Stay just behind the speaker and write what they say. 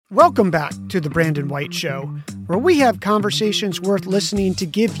Welcome back to The Brandon White Show, where we have conversations worth listening to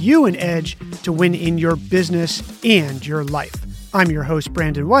give you an edge to win in your business and your life. I'm your host,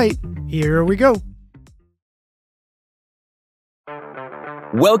 Brandon White. Here we go.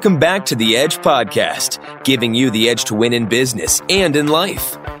 Welcome back to The Edge Podcast, giving you the edge to win in business and in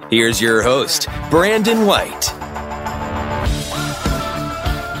life. Here's your host, Brandon White.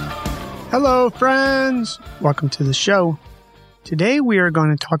 Hello, friends. Welcome to the show. Today, we are going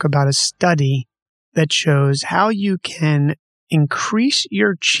to talk about a study that shows how you can increase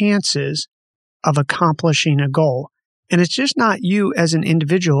your chances of accomplishing a goal. And it's just not you as an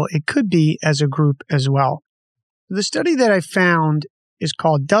individual. It could be as a group as well. The study that I found is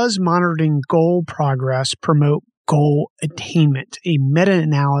called Does Monitoring Goal Progress Promote Goal Attainment? A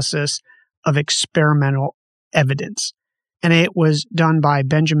meta-analysis of experimental evidence. And it was done by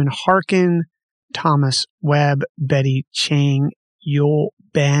Benjamin Harkin, Thomas Webb, Betty Chang, Yul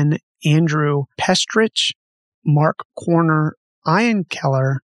Ben, Andrew Pestrich, Mark Corner, Ian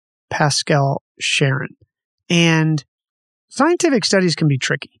Keller, Pascal Sharon. And scientific studies can be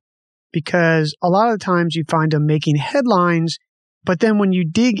tricky because a lot of the times you find them making headlines, but then when you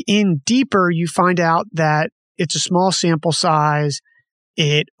dig in deeper, you find out that it's a small sample size,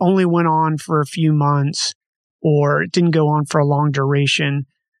 it only went on for a few months, or it didn't go on for a long duration.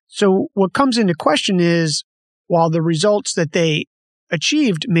 So what comes into question is, while the results that they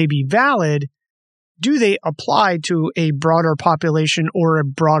achieved may be valid, do they apply to a broader population or a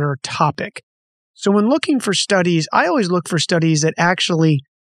broader topic? So when looking for studies, I always look for studies that actually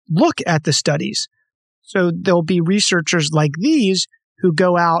look at the studies. So there'll be researchers like these who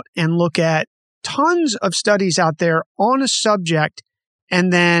go out and look at tons of studies out there on a subject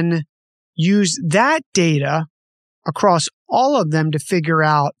and then use that data across all of them to figure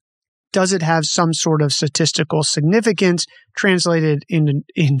out, does it have some sort of statistical significance translated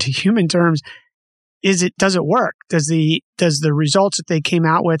into human terms? Does it work? Does the results that they came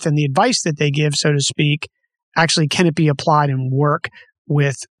out with and the advice that they give, so to speak, actually can it be applied and work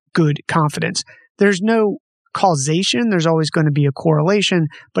with good confidence? There's no causation. There's always going to be a correlation,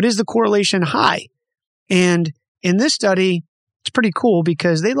 but is the correlation high? And in this study, it's pretty cool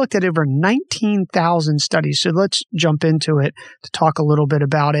because they looked at over 19,000 studies. So let's jump into it to talk a little bit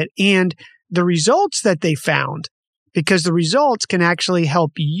about it and the results that they found, because the results can actually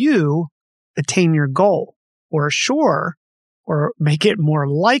help you attain your goal or assure or make it more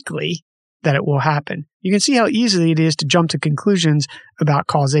likely that it will happen. You can see how easy it is to jump to conclusions about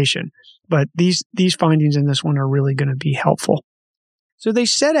causation, but these findings in this one are really going to be helpful. So they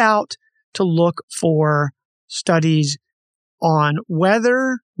set out to look for studies on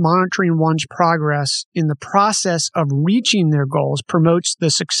whether monitoring one's progress in the process of reaching their goals promotes the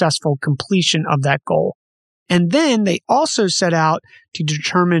successful completion of that goal. And then they also set out to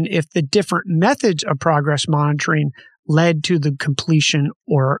determine if the different methods of progress monitoring led to the completion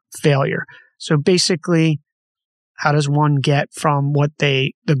or failure. So basically, how does one get from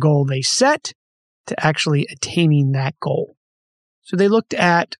the goal they set to actually attaining that goal? So they looked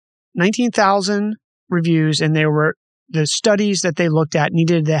at 19,000 reviews, and the studies that they looked at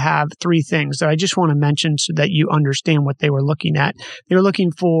needed to have three things that I just want to mention so that you understand what they were looking at. They were looking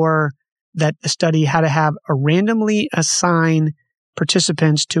for that the study had to have a randomly assigned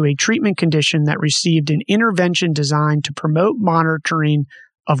participants to a treatment condition that received an intervention designed to promote monitoring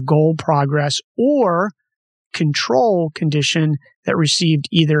of goal progress, or control condition that received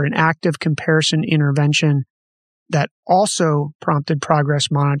either an active comparison intervention that also prompted progress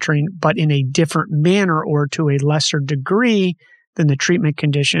monitoring, but in a different manner or to a lesser degree than the treatment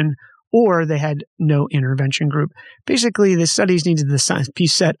condition, or they had no intervention group. Basically, the studies needed to be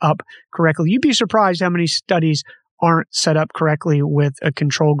set up correctly. You'd be surprised how many studies aren't set up correctly with a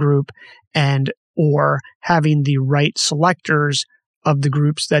control group or having the right selectors of the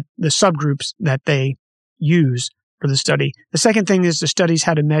subgroups that they use for the study. The second thing is the studies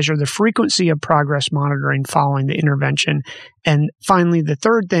had to measure the frequency of progress monitoring following the intervention. And finally, the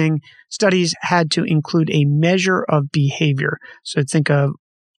third thing, studies had to include a measure of behavior. So think of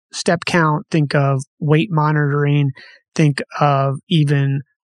step count, think of weight monitoring, think of even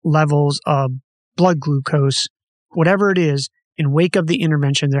levels of blood glucose, whatever it is. In wake of the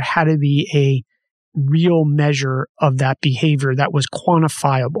intervention, there had to be a real measure of that behavior that was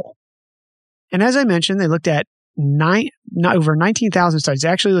quantifiable. And as I mentioned, they looked at over 19,000 studies. They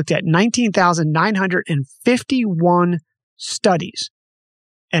actually looked at 19,951 studies.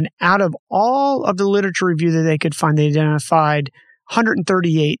 And out of all of the literature review that they could find, they identified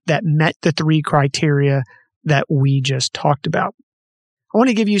 138 that met the three criteria that we just talked about. I want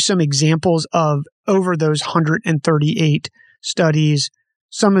to give you some examples of over those 138 studies,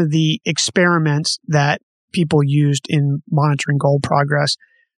 some of the experiments that people used in monitoring goal progress.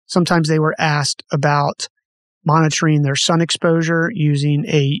 Sometimes they were asked about monitoring their sun exposure using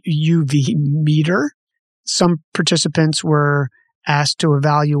a UV meter. Some participants were asked to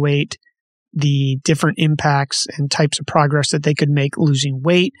evaluate the different impacts and types of progress that they could make losing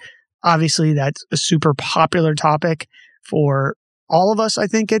weight. Obviously, that's a super popular topic for all of us, I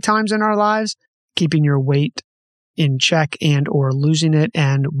think, at times in our lives, keeping your weight in check and or losing it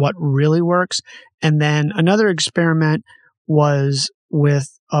and what really works. And then another experiment was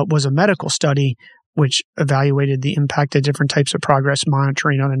a medical study which evaluated the impact of different types of progress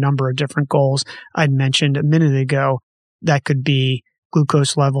monitoring on a number of different goals I'd mentioned a minute ago. That could be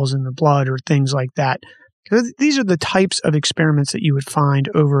glucose levels in the blood or things like that. These are the types of experiments that you would find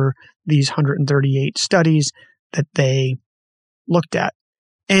over these 138 studies that they looked at.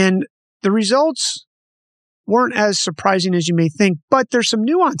 And the results weren't as surprising as you may think, but there's some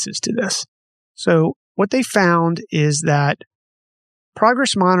nuances to this. So what they found is that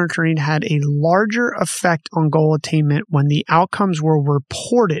progress monitoring had a larger effect on goal attainment when the outcomes were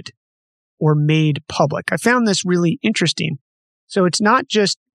reported or made public. I found this really interesting. So it's not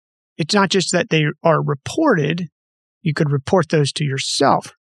just that they are reported. You could report those to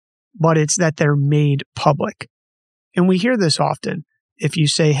yourself, but it's that they're made public. And we hear this often. If you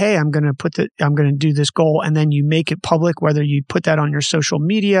say, hey, I'm going to do this goal, and then you make it public, whether you put that on your social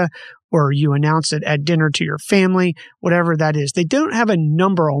media or you announce it at dinner to your family, whatever that is. They don't have a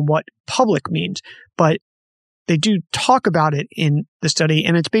number on what public means, but they do talk about it in the study,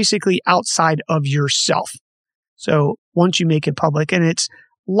 and it's basically outside of yourself. So once you make it public, and it's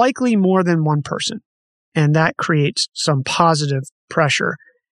likely more than one person, and that creates some positive pressure.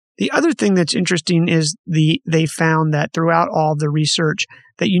 The other thing that's interesting is they found that throughout all the research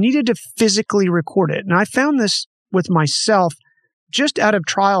that you needed to physically record it. And I found this with myself just out of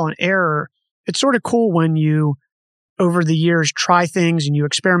trial and error. It's sort of cool when you, over the years, try things and you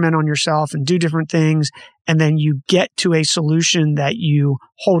experiment on yourself and do different things, and then you get to a solution that you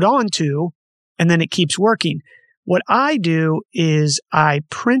hold on to, and then it keeps working. What I do is I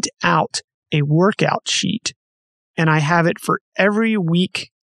print out a workout sheet, and I have it for every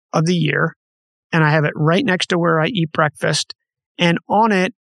week of the year, and I have it right next to where I eat breakfast. And on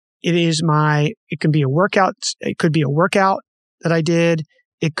it, it can be a workout. It could be a workout that I did.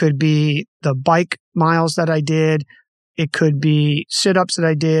 It could be the bike miles that I did. It could be sit-ups that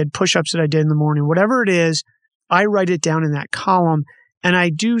I did, push-ups that I did in the morning, whatever it is. I write it down in that column, and I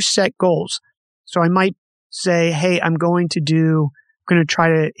do set goals. So I might say, hey, I'm going to try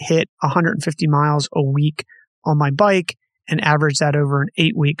to hit 150 miles a week on my bike and average that over an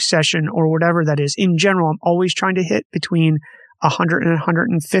 8-week session or whatever that is. In general, I'm always trying to hit between 100 and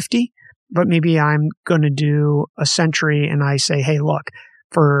 150, but maybe I'm going to do a century and I say, hey, look,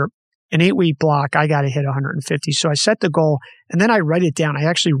 for an 8-week block, I got to hit 150. So I set the goal and then I write it down. I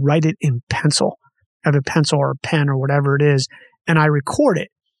actually write it in pencil. I have a pencil or a pen or whatever it is, and I record it.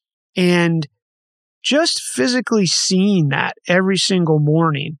 And just physically seeing that every single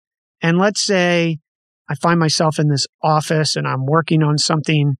morning, and let's say I find myself in this office and I'm working on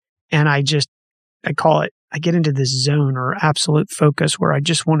something and I get into this zone or absolute focus where I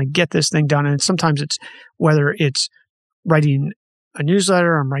just want to get this thing done. And sometimes it's whether it's writing a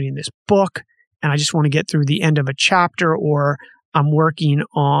newsletter, I'm writing this book, and I just want to get through the end of a chapter, or I'm working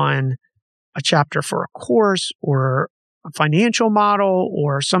on a chapter for a course or a financial model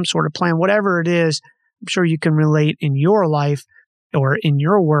or some sort of plan, whatever it is. I'm sure you can relate in your life or in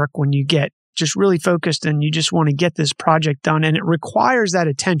your work when you get just really focused and you just want to get this project done. And it requires that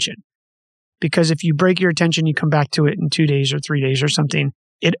attention, because if you break your attention, you come back to it in 2 days or 3 days or something,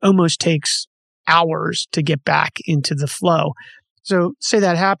 it almost takes hours to get back into the flow. So say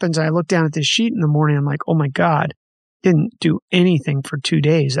that happens. I look down at this sheet in the morning. I'm like, oh my God, didn't do anything for 2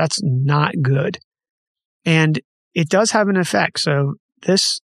 days. That's not good. And it does have an effect. So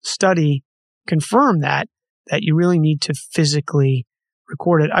this study confirmed that you really need to physically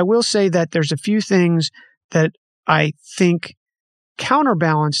record it. I will say that there's a few things that I think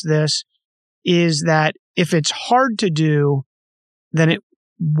counterbalance this, is that if it's hard to do, then it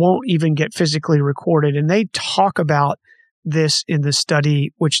won't even get physically recorded. And they talk about this in the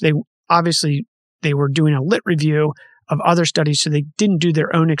study, which they were doing a lit review of other studies, so they didn't do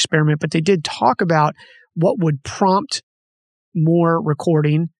their own experiment, but they did talk about what would prompt more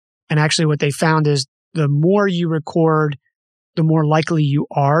recording. And actually what they found is the more you record, the more likely you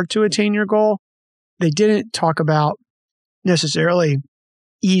are to attain your goal. They didn't talk about necessarily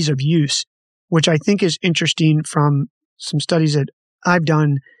ease of use, which I think is interesting from some studies that I've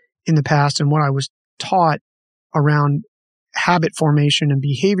done in the past and what I was taught around habit formation and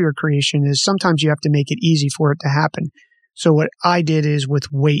behavior creation is sometimes you have to make it easy for it to happen. So what I did is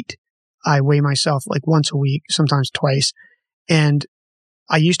with weight, I weigh myself like once a week, sometimes twice. And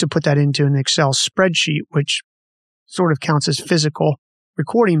I used to put that into an Excel spreadsheet, which sort of counts as physical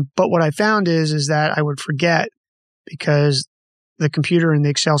recording. But what I found is that I would forget because the computer in the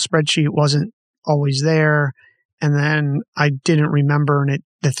Excel spreadsheet wasn't always there. And then I didn't remember and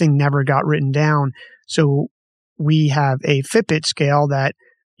the thing never got written down. So we have a Fitbit scale that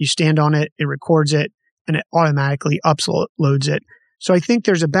you stand on it, it records it, and it automatically uploads it. So I think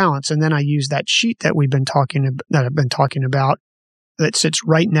there's a balance. And then I use that sheet that I've been talking about that sits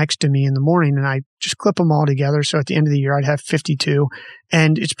right next to me in the morning, and I just clip them all together. So at the end of the year, I'd have 52.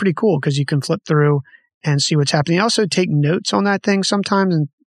 And it's pretty cool because you can flip through and see what's happening. I also take notes on that thing sometimes and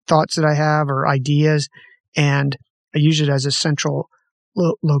thoughts that I have or ideas, and I use it as a central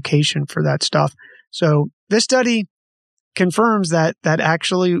location for that stuff. So this study confirms that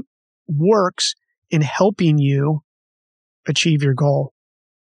actually works in helping you achieve your goal.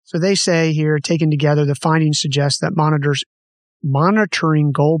 So they say here, taken together, the findings suggest that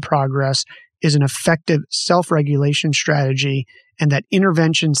monitoring goal progress is an effective self-regulation strategy, and that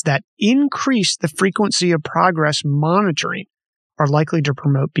interventions that increase the frequency of progress monitoring are likely to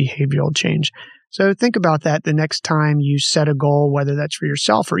promote behavioral change. So think about that the next time you set a goal, whether that's for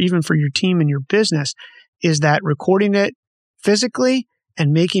yourself or even for your team and your business, is that recording it physically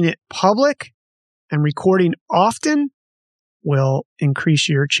and making it public and recording often will increase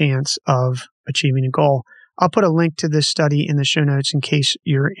your chance of achieving a goal. I'll put a link to this study in the show notes in case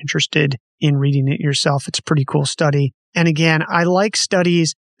you're interested in reading it yourself. It's a pretty cool study. And again, I like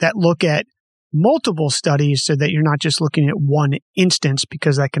studies that look at multiple studies so that you're not just looking at one instance,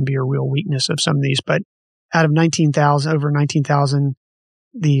 because that can be a real weakness of some of these. But out of over 19,000,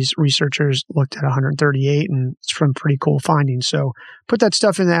 these researchers looked at 138, and it's from pretty cool findings. So put that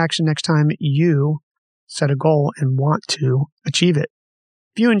stuff into action next time you set a goal and want to achieve it.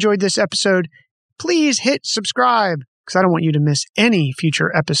 If you enjoyed this episode, please hit subscribe because I don't want you to miss any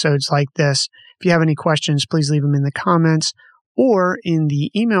future episodes like this. If you have any questions, please leave them in the comments or in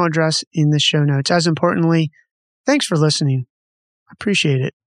the email address in the show notes. As importantly, thanks for listening. I appreciate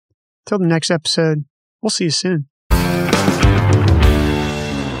it. Till the next episode, we'll see you soon.